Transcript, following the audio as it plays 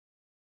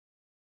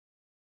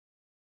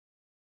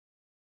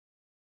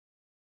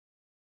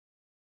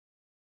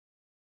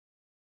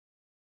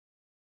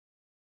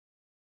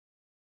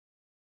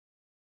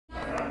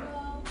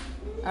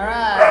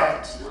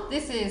Alright,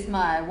 this is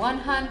my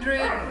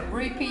 100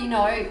 rupee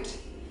note,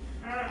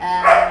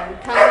 and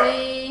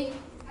Kamini,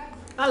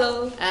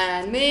 hello,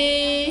 and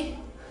me,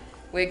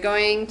 we're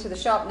going to the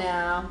shop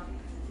now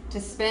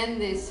to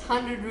spend this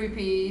 100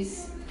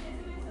 rupees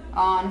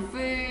on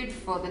food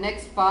for the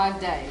next 5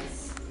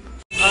 days.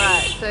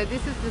 Alright, so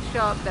this is the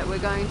shop that we're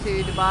going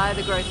to buy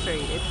the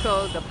grocery. It's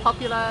called the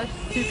Popular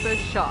Super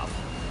Shop.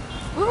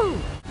 Woo!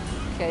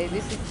 Okay,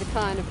 this is the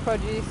kind of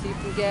produce you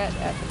can get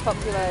at the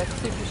Popular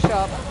Super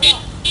Shop.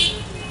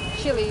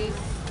 Chilies.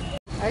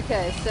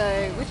 Okay,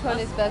 so which one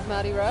is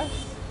basmati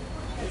rice?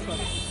 This one.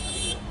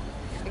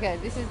 Okay,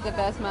 this is the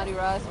basmati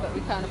rice, but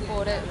we can't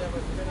afford it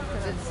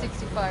because it's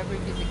 65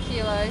 rupees a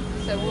kilo.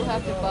 So we'll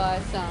have to buy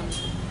some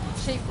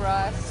cheap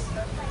rice.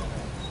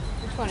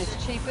 Which one is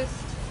cheapest?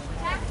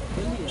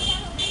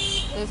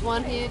 There's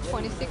one here,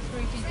 26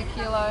 rupees a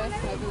kilo.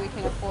 Maybe we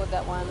can afford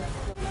that one.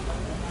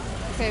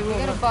 Okay, we're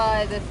going to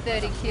buy the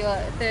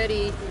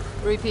 30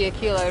 rupee a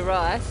kilo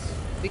rice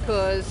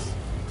because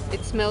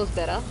it smells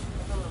better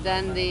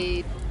than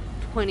the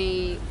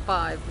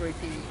 25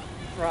 rupee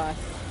rice.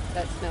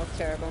 That smells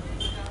terrible.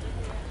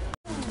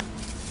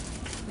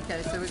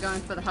 Okay, so we're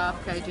going for the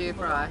half kg of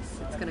rice.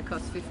 It's going to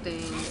cost 15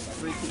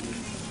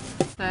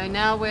 rupees. So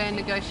now we're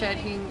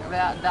negotiating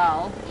about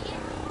dal,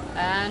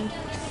 and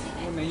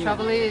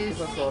trouble is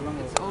it's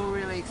all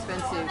really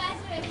expensive.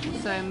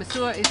 So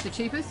masoor is the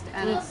cheapest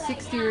and it's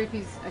 60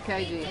 rupees a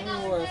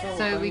kg.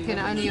 So we can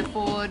only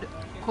afford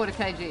quarter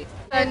kg.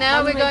 So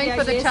now we're going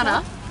for the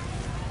chana.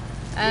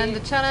 And the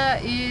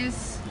chana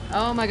is,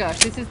 oh my gosh,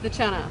 this is the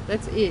chana.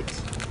 That's it.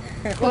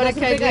 Quarter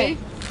kg,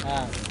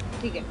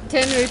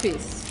 10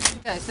 rupees.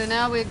 Okay, so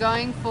now we're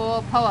going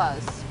for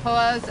poas.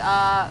 Poas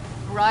are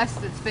rice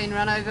that's been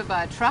run over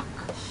by a truck,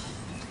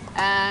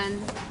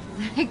 and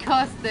they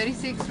cost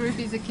 36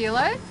 rupees a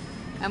kilo,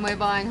 and we're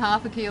buying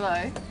half a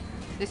kilo.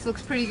 This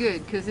looks pretty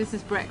good because this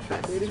is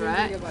breakfast,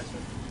 right? It's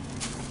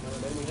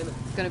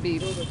going to be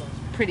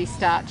pretty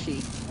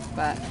starchy,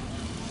 but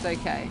it's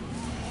okay.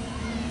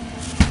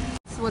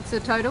 So what's the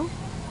total?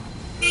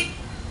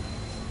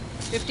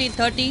 50,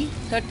 30,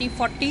 30,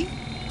 40,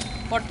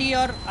 40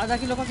 और आधा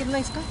kilo का कितना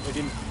इसका?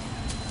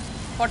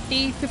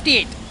 40,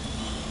 58.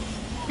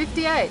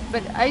 58,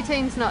 but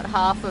 18's not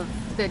half of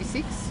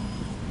 36.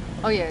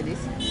 Oh yeah, it is.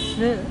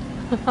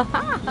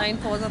 9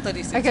 4s are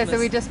 36. Okay, so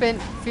we just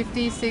spent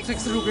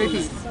 56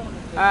 rupees.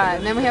 Alright,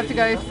 and then we have to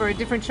go for a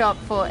different shop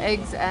for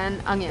eggs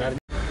and onion.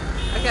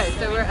 Okay,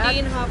 so we're at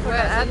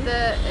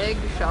the egg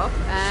shop,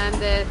 and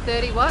they're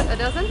 30 what a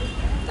dozen?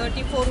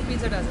 34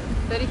 rupees a dozen.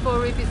 34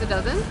 rupees a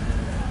dozen.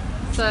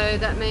 So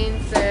that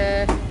means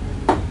they're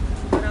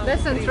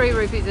less than 3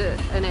 rupees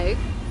an egg.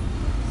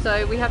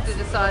 So we have to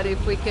decide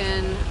if we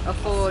can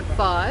afford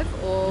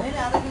 5, or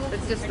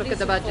let's just look at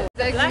the budget.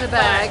 Eggs in the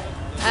bag,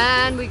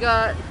 and we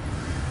got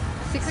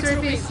 6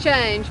 rupees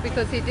change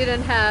because he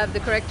didn't have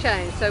the correct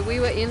change. So we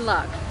were in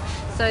luck.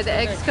 So the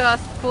eggs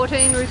cost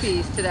 14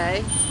 rupees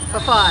today for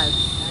 5.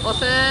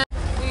 Awesome.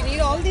 Do you need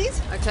all these?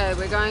 Okay,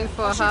 we're going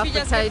for half a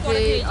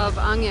kg of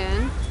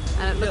onion,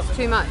 and it looks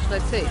too much.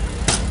 Let's see.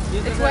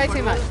 It's way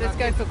too much. Let's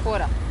go for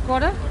quarter.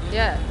 Quarter?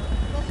 Yeah.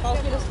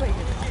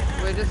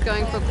 We're just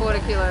going for quarter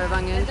kilo of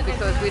onions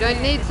because we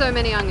don't need so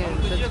many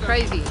onions. It's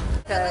crazy.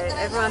 Okay,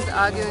 everyone's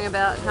arguing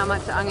about how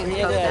much the onions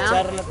cost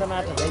now.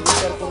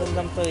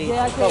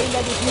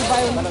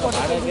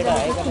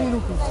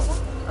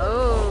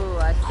 Oh,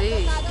 I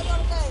see.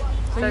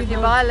 So if you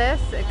buy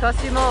less, it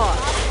costs you more.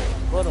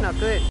 It's not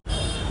good.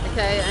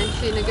 Okay, and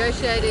she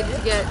negotiated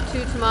to get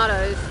 2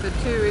 tomatoes for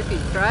 2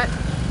 rupees, right?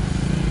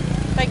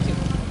 Thank you.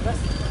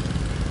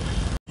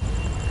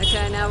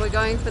 Okay, now we're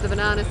going for the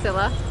banana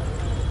seller,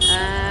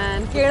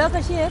 and we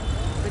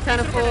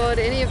can't afford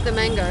any of the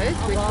mangoes,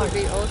 which would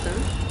be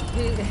awesome.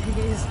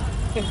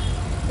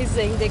 He's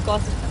saying they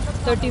cost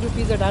 30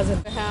 rupees a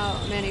dozen. How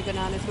many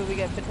bananas will we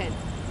get for 10?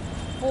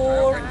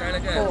 4.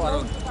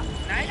 4.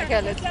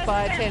 Okay, let's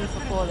buy 10 for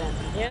 4 then.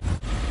 Yeah.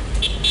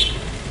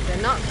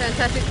 They're not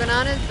fantastic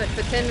bananas, but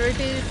for 10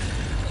 rupees,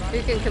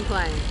 who can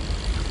complain?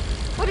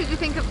 What did you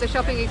think of the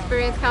shopping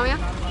experience, Kamia?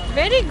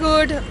 Very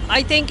good.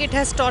 I think it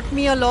has taught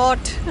me a lot.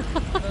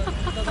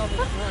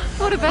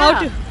 What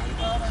about?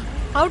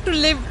 How to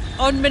live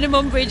on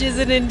minimum wages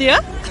in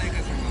India.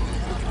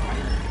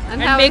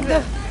 And how make is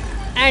it?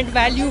 And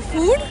value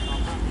food.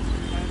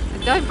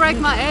 Don't break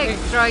my eggs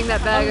throwing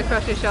that bag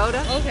across your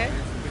shoulder. Okay.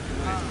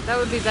 That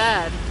would be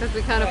bad because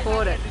we can't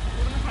afford it.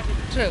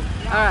 True.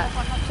 Alright,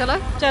 chalo?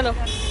 चलो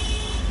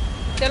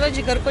चलो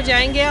जी घर को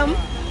जाएंगे हम.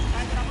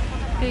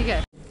 Here you go.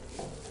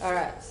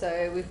 Alright,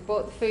 so we've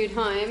bought the food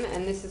home,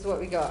 and this is what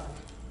we got.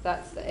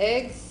 That's the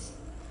eggs.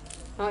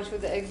 How much were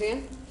the eggs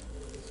again?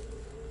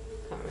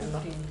 Can't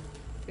remember.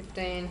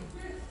 15.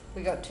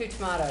 We got 2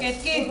 tomatoes.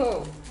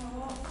 Woohoo.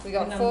 We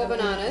got 4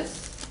 bananas.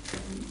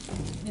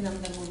 We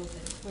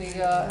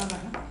got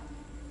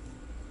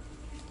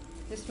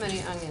this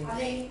many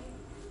onions.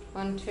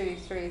 1, 2,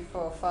 3,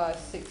 4, 5,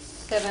 6,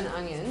 7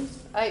 onions.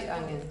 8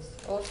 onions.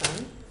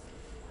 Awesome.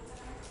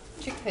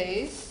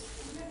 Chickpeas.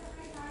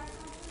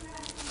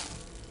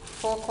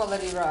 4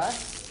 quality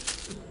rice.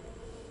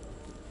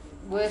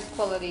 worst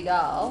quality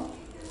dal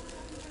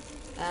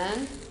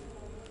and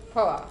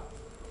poa.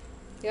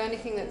 The only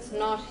thing that's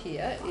not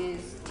here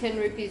is 10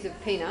 rupees of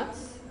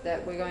peanuts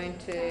that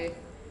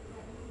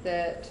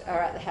that are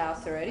at the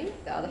house already,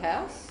 the other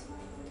house.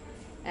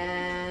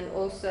 And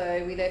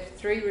also we left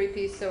 3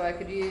 rupees so I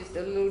could use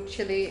a little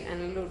chili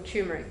and a little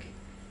turmeric,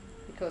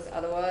 because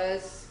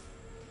otherwise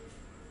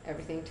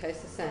everything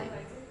tastes the same.